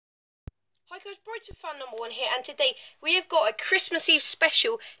guys, Brighton fan number 1 here, and today we have got a Christmas Eve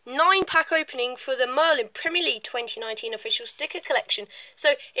special 9-pack opening for the Merlin Premier League 2019 official sticker collection.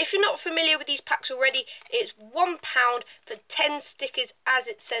 So if you're not familiar with these packs already, it's £1 for 10 stickers as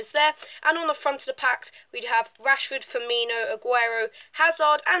it says there. And on the front of the packs we have Rashford, Firmino, Aguero,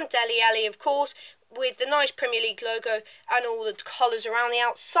 Hazard and Dele Alli, of course, with the nice Premier League logo and all the colours around the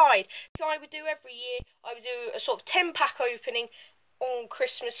outside. I would do every year, I would do a sort of 10-pack opening on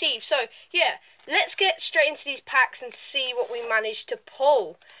Christmas Eve. So yeah, let's get straight into these packs and see what we managed to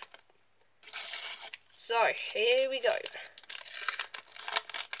pull. So here we go,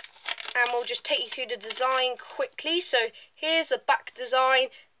 and we'll just take you through the design quickly. So here's the back design,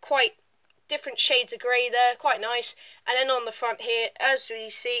 quite different shades of grey there, quite nice. And then on the front here, as we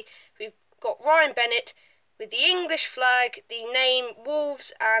see, we've got Ryan Bennett with the English flag, the name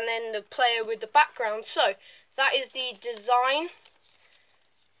Wolves, and then the player with the background. So that is the design.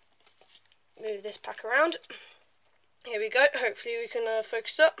 Move this pack around. Here we go. Hopefully we can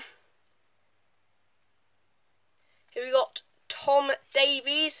focus up. Here we got Tom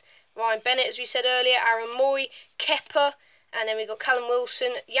Davies, Ryan Bennett, as we said earlier, Aaron Moy, Kepa, and then we got Callum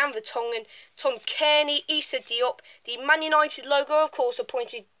Wilson, Jan Vertonghen, Tom Kearney, Issa Diop. The Man United logo, of course,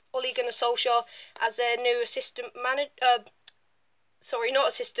 appointed Ole Gunnar Solskjaer as their new assistant manager. Sorry, not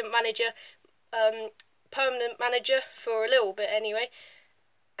assistant manager, permanent manager for a little bit anyway.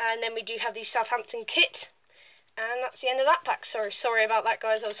 And then we do have the Southampton kit. And that's the end of that pack. Sorry about that,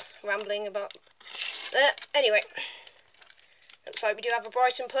 guys. I was rambling about that. Anyway, looks like we do have a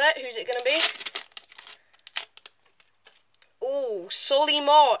Brighton player. Who's it going to be? Oh, Solly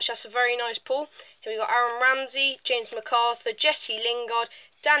March. That's a very nice pull. Here we got Aaron Ramsey, James MacArthur, Jesse Lingard,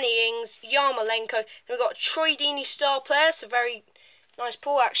 Danny Ings, Yarmolenko. Then we've got a Troy Deeney star player. It's a very nice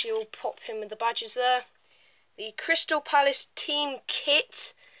pull. Actually, we'll pop him with the badges there. The Crystal Palace team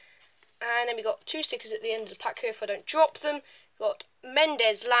kit. And then we got 2 stickers at the end of the pack here if I don't drop them. We've got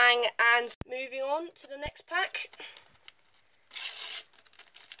Mendes, Lang, and moving on to the next pack.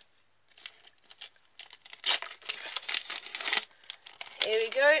 Here we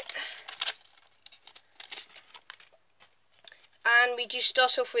go. And we do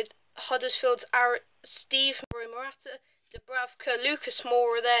start off with Huddersfield's Steve Morata, Dubravka, Lucas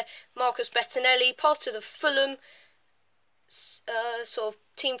Moura there, Marcus Bettinelli, part of the Fulham sort of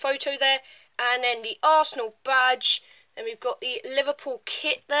team photo there, and then the Arsenal badge. Then we've got the Liverpool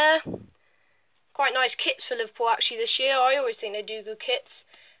kit there. Quite nice kits for Liverpool actually this year. I always think they do good kits.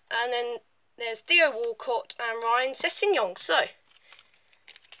 And then there's Theo Walcott and Ryan Sessegnon. So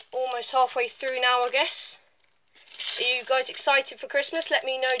almost halfway through now, I guess. Are you guys excited for Christmas? Let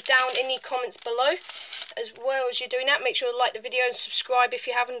me know down in the comments below. As well as you're doing that, make sure to like the video and subscribe if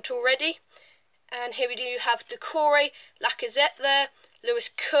you haven't already. And here we do have Decore, Lacazette there, Lewis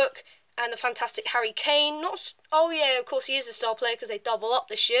Cook, and the fantastic Harry Kane. Oh yeah, of course he is a star player because they double up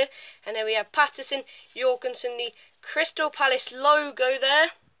this year. And then we have Patterson, Jorgensen, the Crystal Palace logo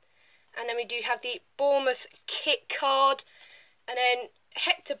there. And then we do have the Bournemouth kit card. And then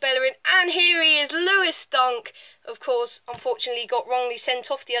Hector Bellerin, and here he is, Lewis Dunk. Of course, unfortunately got wrongly sent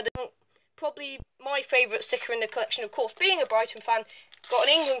off the other. Probably my favourite sticker in the collection, of course, being a Brighton fan. Got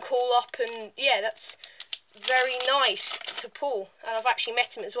an England call up, and yeah, that's very nice to pull. And I've actually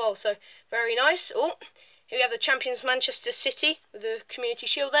met him as well, so very nice. Oh, here we have the champions Manchester City with the Community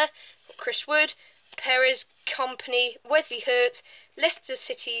Shield there. Got Chris Wood, Perez, Company, Wesley Hurt, Leicester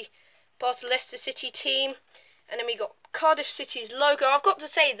City, part of the Leicester City team. And then we got Cardiff City's logo. I've got to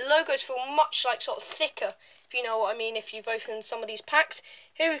say, the logos feel much like sort of thicker, if you know what I mean, if you've opened some of these packs.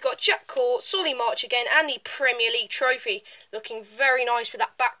 Here we've got Jack Court, Solly March again, and the Premier League trophy. Looking very nice with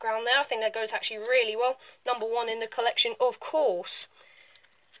that background there. I think that goes actually really well. Number 1 in the collection, of course.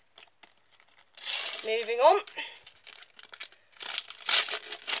 Moving on.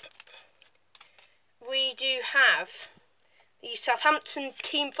 We do have the Southampton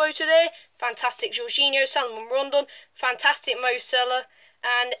team photo there. Fantastic Jorginho, Salomon Rondon, fantastic Mo Salah,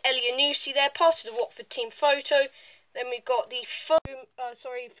 and Elyounoussi there, part of the Watford team photo. Then we've got the Fulham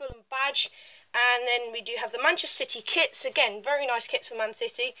badge, and then we do have the Manchester City kits. Again, very nice kits for Man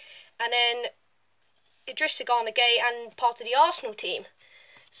City. And then Idrissa Gana Gueye and part of the Arsenal team.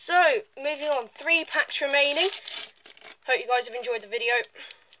 So, moving on, 3 packs remaining. Hope you guys have enjoyed the video.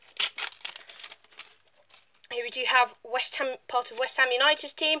 Here we do have West Ham, part of West Ham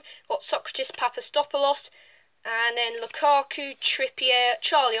United's team. Got Socrates Papastopoulos, and then Lukaku, Trippier,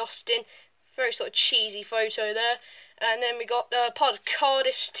 Charlie Austin. Very sort of cheesy photo there. And then we got part of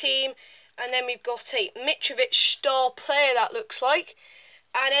Cardiff's team. And then we've got a Mitrovic star player, that looks like.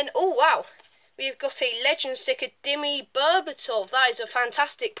 And then, oh wow, we've got a legend sticker, Dimi Berbatov. That is a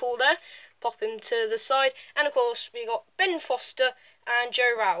fantastic pull there. Pop him to the side. And of course, we got Ben Foster and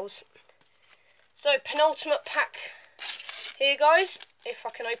Joe Rouse. So, penultimate pack here, guys, if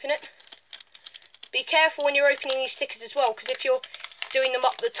I can open it. Be careful when you're opening these stickers as well, because if you're doing them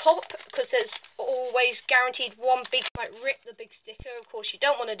up the top, because there's always guaranteed one big, might rip the big sticker. Of course, you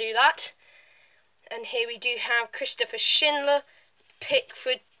don't want to do that. And here we do have Christopher Schindler,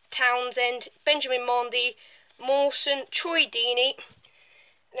 Pickford, Townsend, Benjamin Mendy, Mawson, Troy Deeney.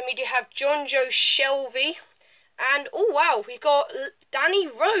 Then we do have John Joe Shelby, and oh wow, we got Danny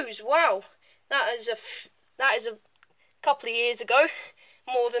Rose. Wow, that is a couple of years ago,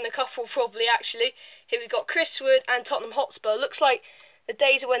 more than a couple probably actually. Here we got Chris Wood and Tottenham Hotspur. Looks like the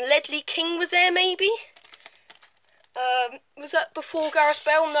days of when Ledley King was there, maybe. Was that before Gareth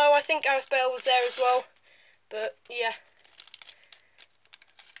Bale? No, I think Gareth Bale was there as well. But yeah,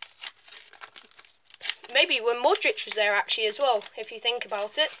 maybe when Modric was there actually as well, if you think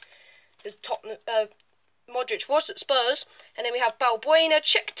about it. Because Modric was at Spurs. And then we have Balbuena,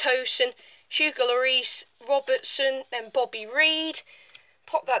 Czech Tosin, Hugo Lloris, Robertson, then Bobby Reed.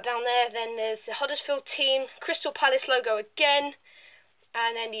 Pop that down there. Then there's the Huddersfield team, Crystal Palace logo again.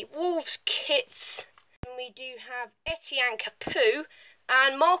 And then the Wolves kits. And we do have Etienne Capoue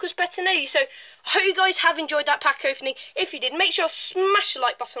and Marcus Bettinelli. So I hope you guys have enjoyed that pack opening. If you did, make sure to smash the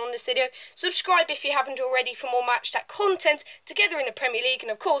like button on this video. Subscribe if you haven't already for more Match Day content together in the Premier League.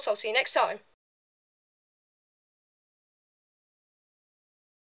 And of course, I'll see you next time.